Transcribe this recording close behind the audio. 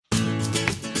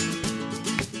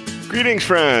Greetings,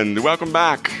 friend. Welcome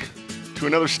back to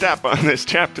another step on this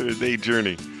chapter of the day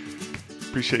journey.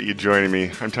 Appreciate you joining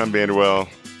me. I'm Tom Vanderwell.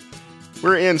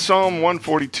 We're in Psalm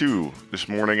 142 this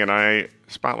morning, and I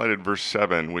spotlighted verse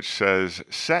 7, which says,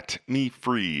 "Set me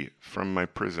free from my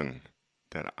prison,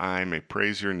 that I may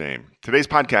praise your name." Today's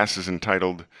podcast is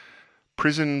entitled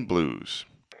Prison Blues.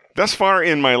 Thus far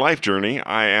in my life journey,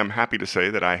 I am happy to say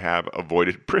that I have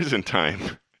avoided prison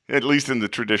time, at least in the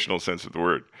traditional sense of the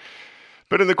word.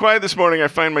 But in the quiet this morning, I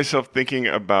find myself thinking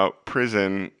about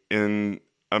prison in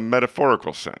a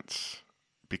metaphorical sense,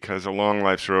 because along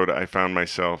life's road, I found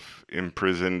myself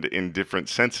imprisoned in different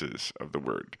senses of the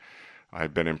word.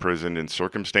 I've been imprisoned in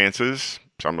circumstances,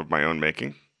 some of my own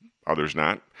making, others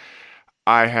not.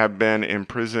 I have been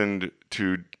imprisoned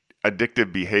to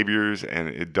addictive behaviors and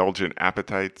indulgent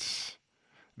appetites.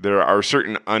 There are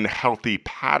certain unhealthy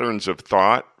patterns of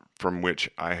thought from which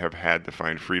I have had to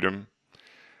find freedom.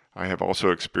 I have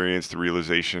also experienced the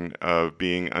realization of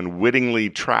being unwittingly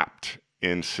trapped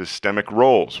in systemic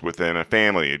roles within a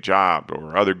family, a job,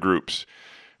 or other groups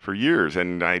for years,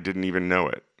 and I didn't even know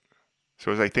it.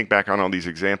 So as I think back on all these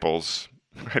examples,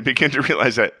 I begin to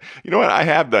realize that, you know what, I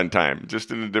have done time,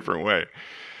 just in a different way.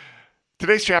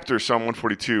 Today's chapter, Psalm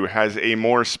 142, has a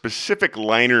more specific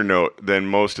liner note than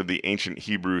most of the ancient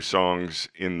Hebrew songs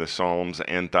in the Psalms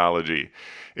anthology.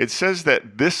 It says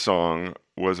that this song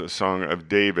was a song of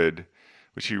David,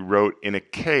 which he wrote in a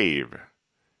cave.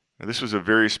 Now, this was a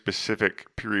very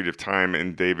specific period of time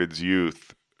in David's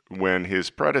youth when his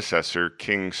predecessor,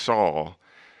 King Saul,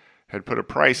 had put a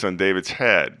price on David's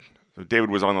head. So David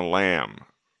was on the lam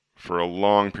for a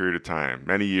long period of time,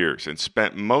 many years, and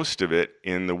spent most of it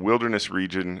in the wilderness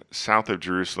region south of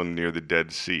Jerusalem near the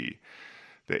Dead Sea.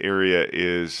 The area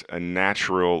is a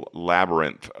natural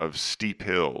labyrinth of steep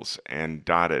hills and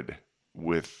dotted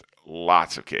with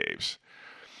lots of caves.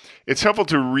 It's helpful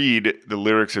to read the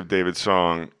lyrics of David's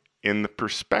song in the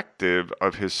perspective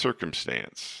of his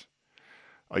circumstance.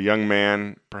 A young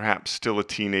man, perhaps still a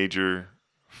teenager,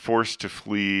 forced to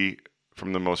flee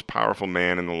from the most powerful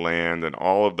man in the land and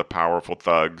all of the powerful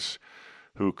thugs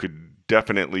who could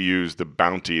definitely use the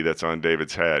bounty that's on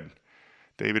David's head.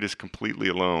 David is completely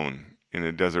alone in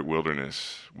a desert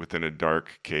wilderness within a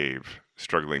dark cave,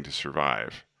 struggling to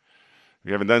survive. If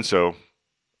you haven't done so,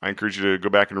 I encourage you to go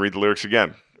back and read the lyrics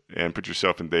again and put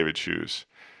yourself in David's shoes.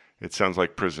 It sounds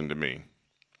like prison to me.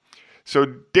 So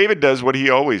David does what he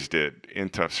always did in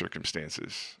tough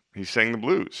circumstances. He sang the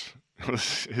blues,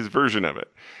 his version of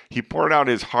it. He poured out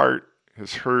his heart,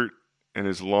 his hurt, and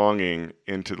his longing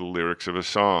into the lyrics of a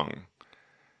song.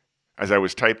 As I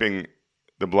was typing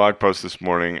the blog post this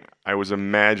morning, I was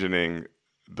imagining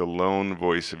the lone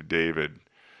voice of David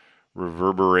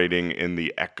reverberating in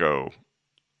the echo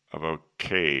of a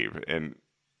cave. And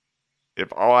if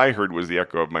all I heard was the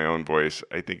echo of my own voice,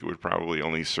 I think it would probably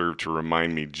only serve to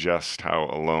remind me just how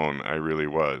alone I really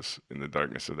was in the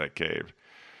darkness of that cave.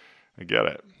 I get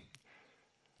it.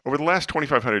 Over the last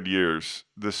 2,500 years,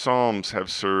 the Psalms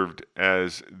have served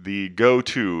as the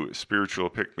go-to spiritual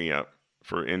pick-me-up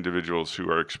for individuals who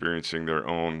are experiencing their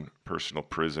own personal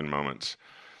prison moments.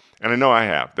 And I know I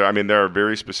have. There are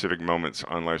very specific moments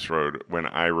on life's road when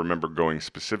I remember going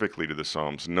specifically to the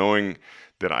Psalms, knowing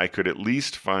that I could at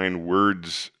least find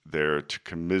words there to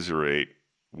commiserate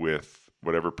with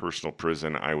whatever personal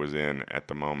prison I was in at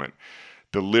the moment.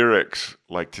 The lyrics,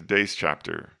 like today's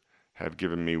chapter, have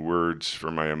given me words for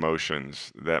my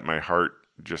emotions that my heart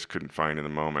just couldn't find in the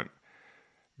moment.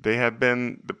 They have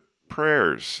been the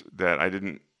prayers that I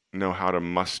didn't know how to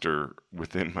muster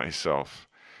within myself.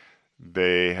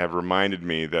 They have reminded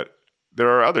me that there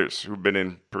are others who've been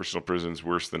in personal prisons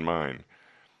worse than mine.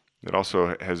 It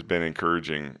also has been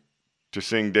encouraging to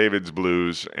sing David's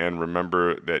blues and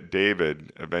remember that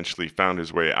David eventually found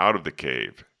his way out of the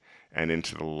cave and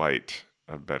into the light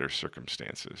of better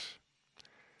circumstances.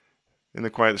 In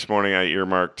the quiet this morning, I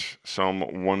earmarked Psalm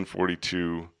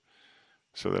 142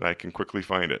 so that I can quickly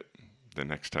find it the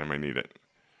next time I need it.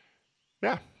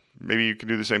 Yeah, maybe you can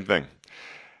do the same thing.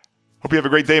 Hope you have a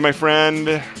great day, my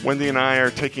friend. Wendy and I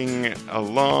are taking a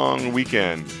long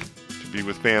weekend to be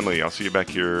with family. I'll see you back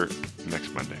here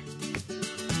next Monday.